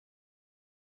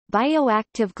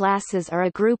Bioactive glasses are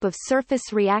a group of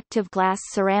surface reactive glass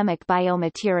ceramic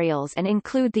biomaterials and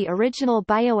include the original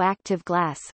bioactive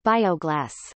glass,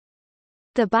 Bioglass.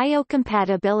 The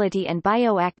biocompatibility and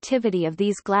bioactivity of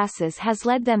these glasses has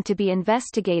led them to be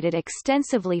investigated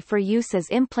extensively for use as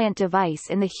implant device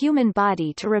in the human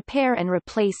body to repair and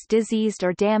replace diseased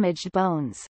or damaged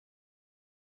bones.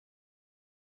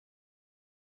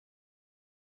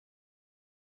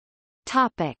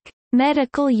 Topic: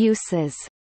 Medical uses.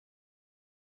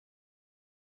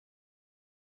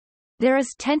 There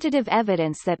is tentative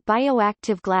evidence that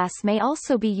bioactive glass may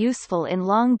also be useful in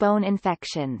long bone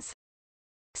infections.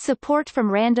 Support from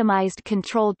randomized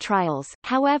controlled trials,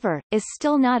 however, is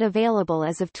still not available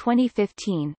as of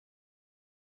 2015.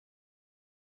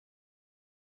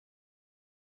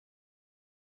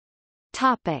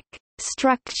 Topic: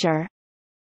 Structure.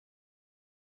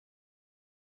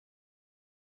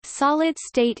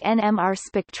 Solid-state NMR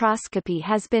spectroscopy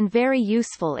has been very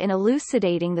useful in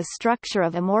elucidating the structure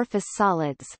of amorphous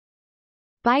solids.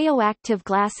 Bioactive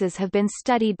glasses have been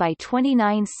studied by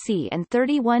 29C and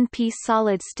 31P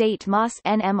solid-state MOS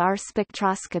NMR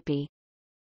spectroscopy.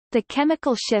 The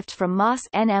chemical shift from MOS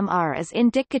NMR is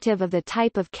indicative of the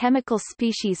type of chemical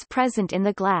species present in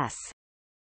the glass.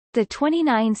 The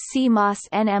 29C MOS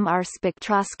NMR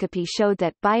spectroscopy showed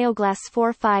that Bioglass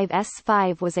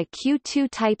 45S5 was a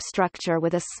Q2-type structure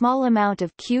with a small amount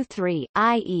of Q3,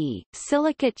 i.e.,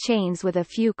 silicate chains with a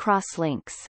few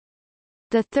crosslinks.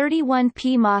 The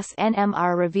 31P MOS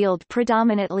NMR revealed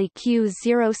predominantly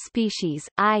Q0 species,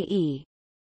 i.e.,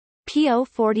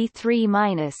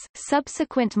 PO43-.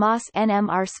 Subsequent MOS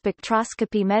NMR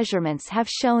spectroscopy measurements have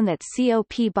shown that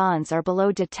COP bonds are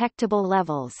below detectable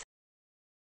levels.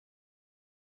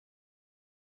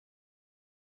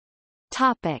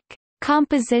 Topic: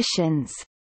 Compositions.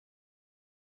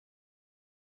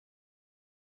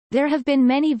 There have been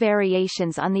many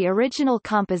variations on the original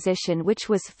composition, which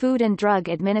was Food and Drug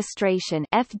Administration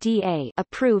 (FDA)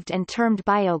 approved and termed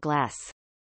Bioglass.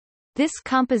 This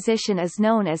composition is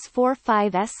known as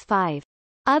 45S5.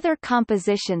 Other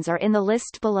compositions are in the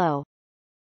list below.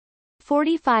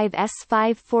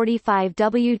 45S5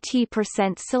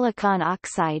 45Wt% silicon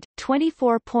oxide,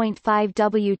 24.5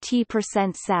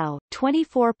 Wt% Sau,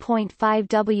 24.5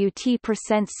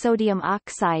 Wt% sodium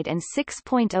oxide and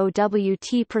 6.0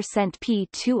 Wt%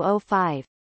 P2O5.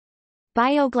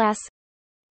 Bioglass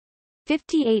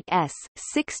 58S,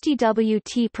 60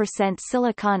 Wt%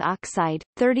 silicon oxide,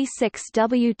 36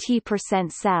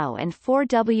 Wt% Sau and 4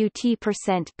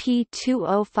 Wt%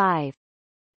 P2O5.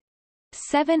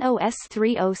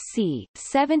 70S30C,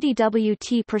 70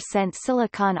 Wt%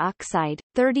 silicon oxide,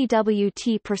 30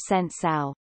 Wt%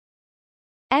 Sau.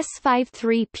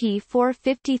 S53P4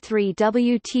 53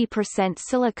 Wt%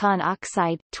 silicon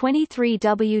oxide, 23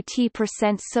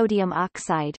 Wt% sodium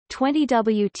oxide, 20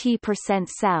 Wt%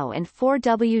 Sau and 4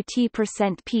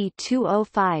 Wt%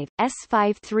 P2O5.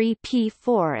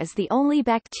 S53P4 is the only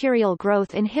bacterial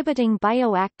growth inhibiting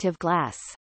bioactive glass.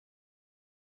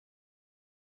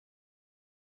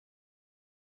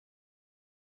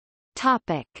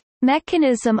 Topic: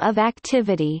 Mechanism of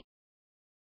activity.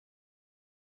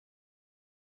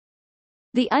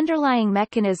 The underlying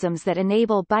mechanisms that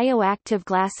enable bioactive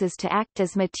glasses to act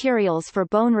as materials for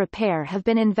bone repair have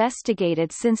been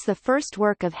investigated since the first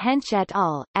work of Hench et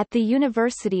al. At the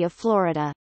University of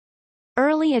Florida.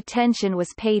 Early attention was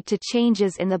paid to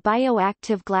changes in the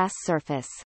bioactive glass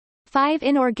surface. 5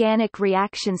 inorganic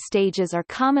reaction stages are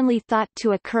commonly thought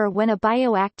to occur when a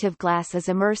bioactive glass is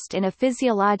immersed in a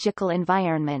physiological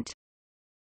environment.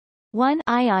 1.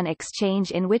 Ion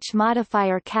exchange, in which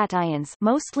modifier cations,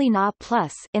 mostly Na+,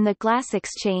 in the glass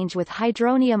exchange with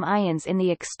hydronium ions in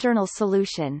the external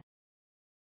solution.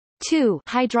 2.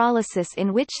 Hydrolysis,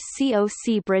 in which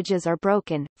COC bridges are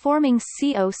broken, forming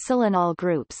CO-silanol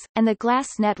groups, and the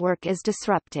glass network is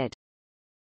disrupted.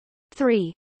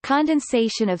 3.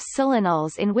 Condensation of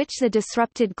silanols, in which the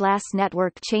disrupted glass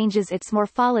network changes its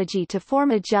morphology to form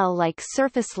a gel-like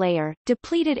surface layer,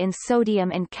 depleted in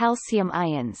sodium and calcium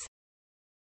ions.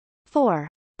 4.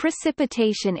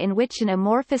 Precipitation, in which an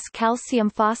amorphous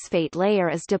calcium phosphate layer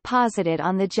is deposited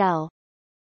on the gel.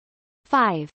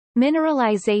 5.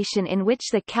 Mineralization, in which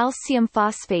the calcium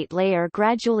phosphate layer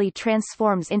gradually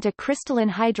transforms into crystalline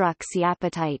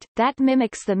hydroxyapatite, that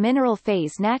mimics the mineral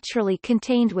phase naturally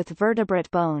contained with vertebrate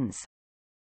bones.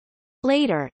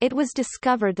 Later, it was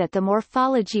discovered that the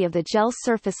morphology of the gel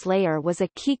surface layer was a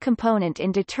key component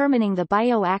in determining the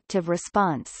bioactive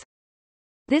response.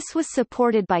 This was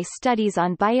supported by studies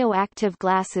on bioactive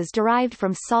glasses derived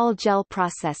from sol gel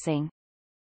processing.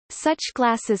 Such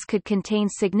glasses could contain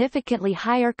significantly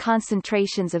higher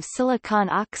concentrations of silicon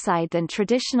oxide than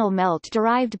traditional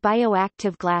melt-derived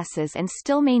bioactive glasses and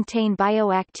still maintain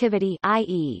bioactivity,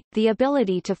 i.e., the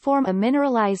ability to form a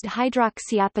mineralized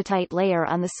hydroxyapatite layer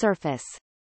on the surface.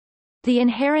 The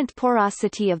inherent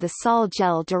porosity of the sol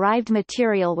gel-derived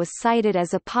material was cited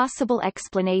as a possible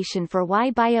explanation for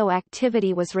why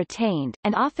bioactivity was retained,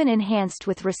 and often enhanced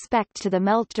with respect to the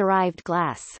melt-derived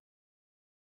glass.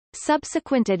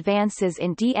 Subsequent advances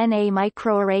in DNA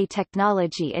microarray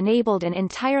technology enabled an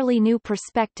entirely new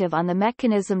perspective on the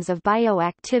mechanisms of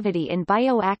bioactivity in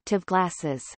bioactive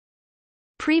glasses.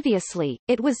 Previously,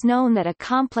 it was known that a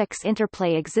complex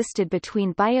interplay existed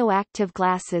between bioactive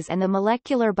glasses and the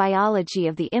molecular biology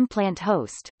of the implant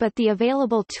host, but the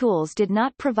available tools did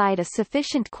not provide a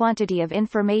sufficient quantity of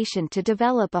information to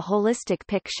develop a holistic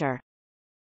picture.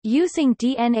 Using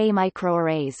DNA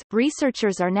microarrays,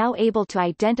 researchers are now able to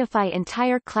identify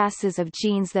entire classes of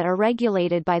genes that are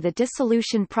regulated by the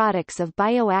dissolution products of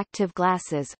bioactive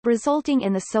glasses, resulting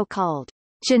in the so-called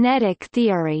genetic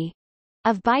theory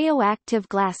of bioactive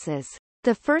glasses.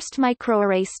 The first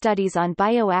microarray studies on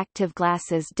bioactive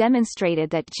glasses demonstrated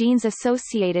that genes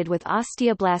associated with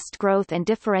osteoblast growth and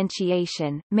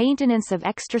differentiation, maintenance of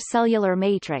extracellular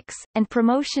matrix, and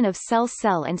promotion of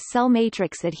cell-cell and cell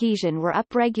matrix adhesion were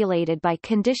upregulated by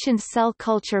conditioned cell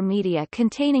culture media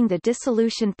containing the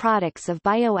dissolution products of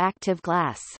bioactive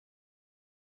glass.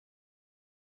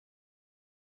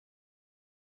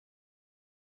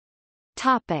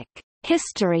 Topic: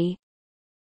 History.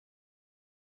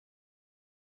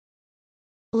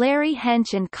 Larry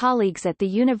Hench and colleagues at the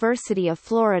University of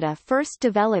Florida first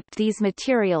developed these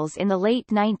materials in the late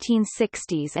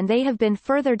 1960s, and they have been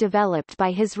further developed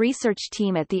by his research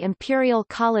team at the Imperial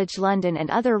College London and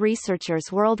other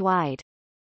researchers worldwide.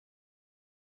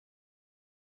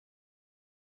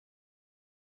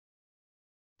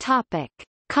 Topic: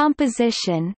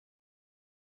 Composition.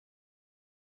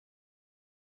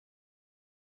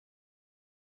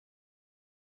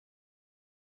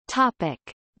 Topic: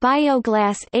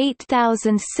 Bioglass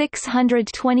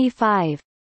 8625.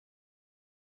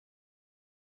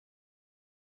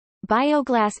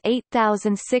 Bioglass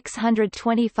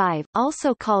 8625,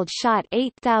 also called Shot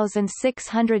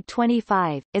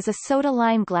 8625, is a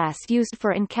soda-lime glass used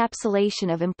for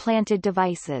encapsulation of implanted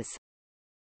devices.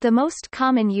 The most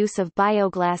common use of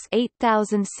Bioglass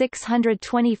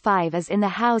 8625 is in the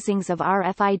housings of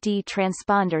RFID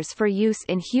transponders for use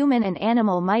in human and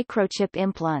animal microchip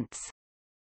implants.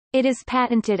 It is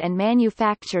patented and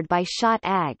manufactured by Schott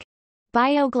AG.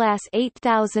 Bioglass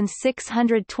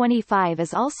 8625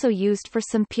 is also used for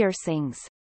some piercings.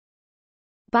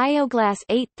 Bioglass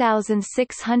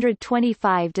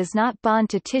 8625 does not bond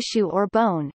to tissue or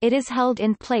bone, it is held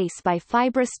in place by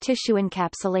fibrous tissue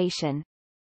encapsulation.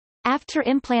 After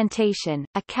implantation,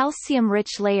 a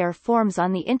calcium-rich layer forms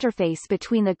on the interface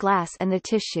between the glass and the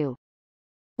tissue.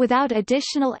 Without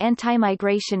additional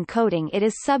anti-migration coating, it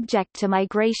is subject to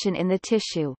migration in the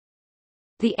tissue.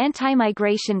 The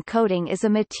anti-migration coating is a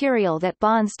material that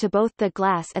bonds to both the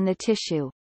glass and the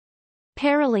tissue.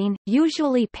 Parylene,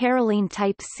 usually parylene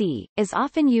type C, is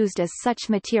often used as such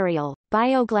material.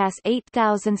 Bioglass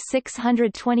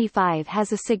 8625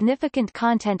 has a significant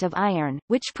content of iron,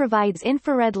 which provides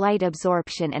infrared light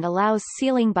absorption and allows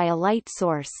sealing by a light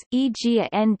source, e.g. a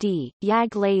ND,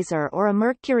 YAG laser or a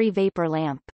mercury vapor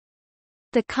lamp.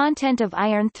 The content of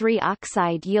iron 3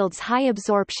 oxide yields high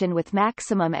absorption with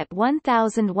maximum at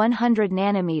 1100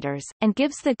 nanometers, and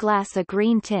gives the glass a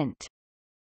green tint.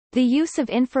 The use of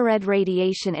infrared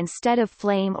radiation instead of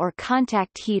flame or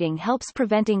contact heating helps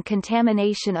preventing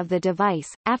contamination of the device.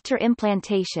 After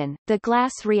implantation, the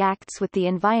glass reacts with the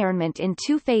environment in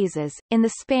 2 phases, in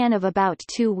the span of about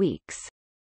 2 weeks.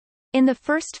 In the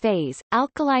first phase,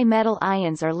 alkali metal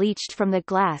ions are leached from the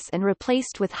glass and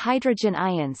replaced with hydrogen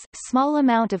ions. Small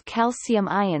amount of calcium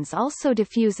ions also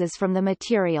diffuses from the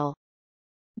material.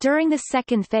 During the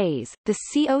second phase, the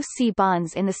COC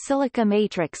bonds in the silica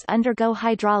matrix undergo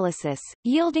hydrolysis,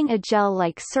 yielding a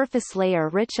gel-like surface layer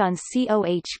rich on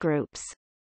COH groups.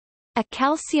 A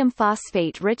calcium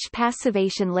phosphate-rich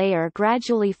passivation layer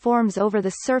gradually forms over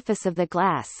the surface of the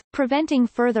glass, preventing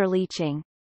further leaching.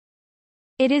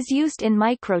 It is used in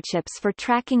microchips for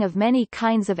tracking of many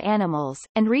kinds of animals,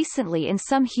 and recently in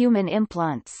some human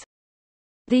implants.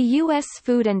 The U.S.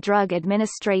 Food and Drug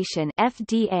Administration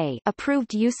 (FDA)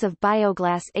 approved use of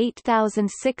Bioglass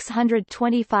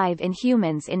 8625 in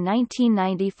humans in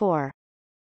 1994.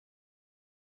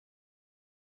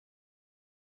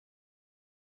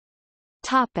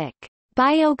 Topic: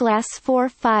 Bioglass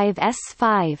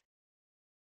 45S5.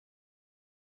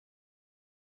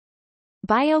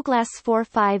 Bioglass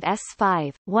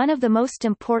 45S5, one of the most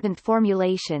important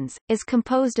formulations, is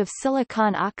composed of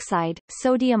silicon oxide,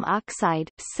 sodium oxide,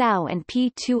 SO and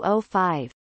P2O5.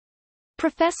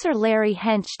 Professor Larry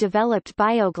Hench developed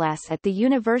Bioglass at the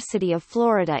University of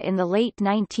Florida in the late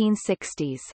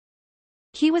 1960s.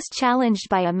 He was challenged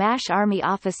by a MASH Army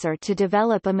officer to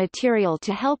develop a material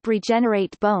to help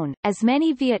regenerate bone, as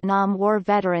many Vietnam War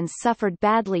veterans suffered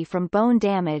badly from bone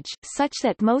damage, such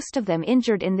that most of them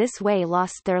injured in this way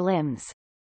lost their limbs.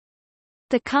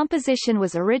 The composition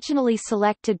was originally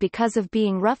selected because of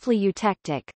being roughly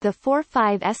eutectic. The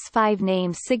 45S5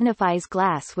 name signifies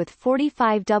glass with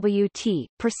 45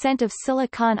 Wt% of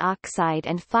silicon oxide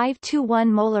and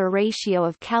 5:1 molar ratio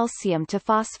of calcium to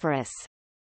phosphorus.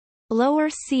 Lower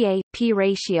Ca-P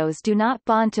ratios do not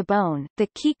bond to bone. The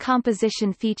key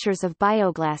composition features of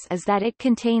Bioglass is that it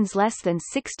contains less than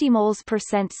 60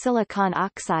 moles% silicon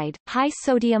oxide, high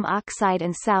sodium oxide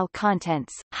and SO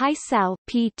contents, high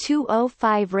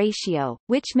SO-P2O5 ratio,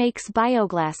 which makes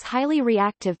Bioglass highly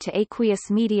reactive to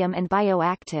aqueous medium and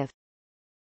bioactive.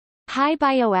 High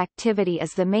bioactivity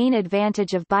is the main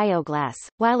advantage of Bioglass,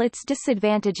 while its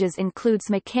disadvantages includes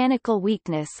mechanical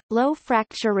weakness, low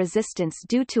fracture resistance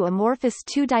due to amorphous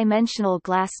two-dimensional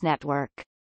glass network.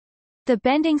 The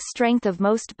bending strength of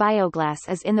most Bioglass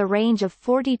is in the range of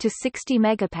 40 to 60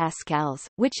 megapascals,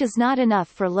 which is not enough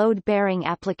for load-bearing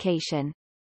application.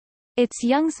 Its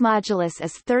Young's modulus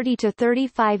is 30 to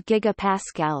 35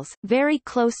 gigapascals, very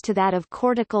close to that of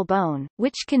cortical bone,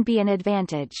 which can be an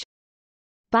advantage.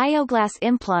 Bioglass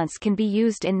implants can be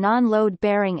used in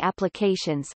non-load-bearing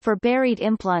applications, for buried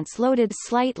implants loaded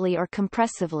slightly or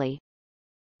compressively.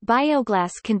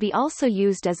 Bioglass can be also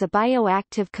used as a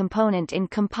bioactive component in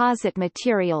composite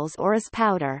materials or as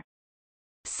powder.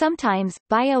 Sometimes,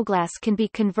 Bioglass can be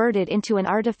converted into an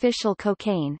artificial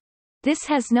cocaine. This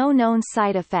has no known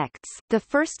side effects. The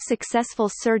first successful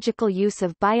surgical use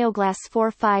of Bioglass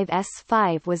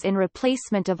 45S5 was in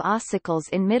replacement of ossicles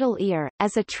in middle ear,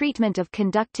 as a treatment of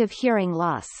conductive hearing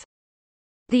loss.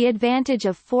 The advantage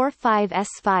of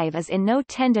 45S5 is in no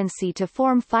tendency to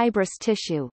form fibrous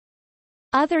tissue.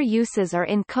 Other uses are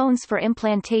in cones for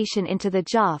implantation into the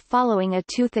jaw following a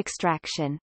tooth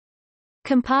extraction.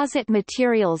 Composite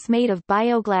materials made of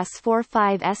Bioglass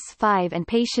 45S5 and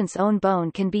patient's own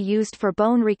bone can be used for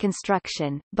bone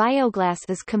reconstruction. Bioglass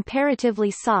is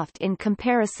comparatively soft in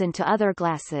comparison to other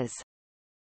glasses.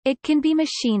 It can be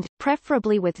machined,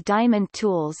 preferably with diamond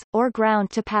tools, or ground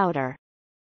to powder.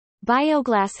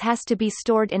 Bioglass has to be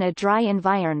stored in a dry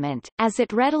environment, as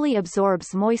it readily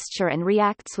absorbs moisture and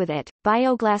reacts with it.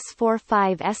 Bioglass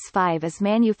 45S5 is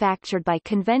manufactured by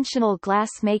conventional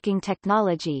glass-making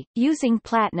technology, using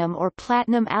platinum or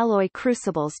platinum alloy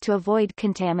crucibles to avoid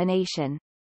contamination.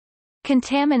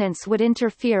 Contaminants would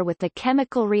interfere with the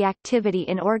chemical reactivity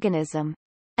in organism.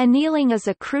 Annealing is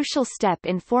a crucial step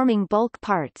in forming bulk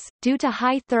parts, due to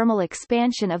high thermal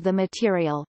expansion of the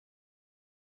material.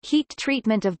 Heat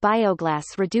treatment of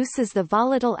Bioglass reduces the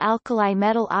volatile alkali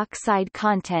metal oxide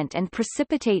content and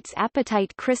precipitates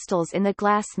apatite crystals in the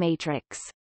glass matrix.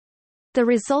 The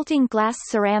resulting glass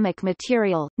ceramic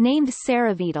material, named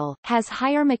Ceravital, has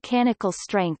higher mechanical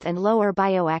strength and lower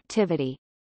bioactivity.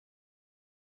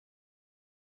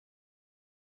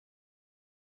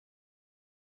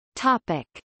 Topic.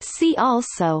 See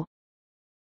also: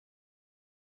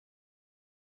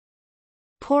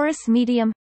 porous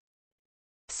medium,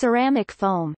 ceramic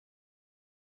foam,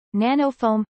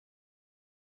 nanofoam,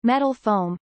 metal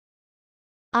foam,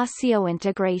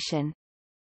 osseointegration.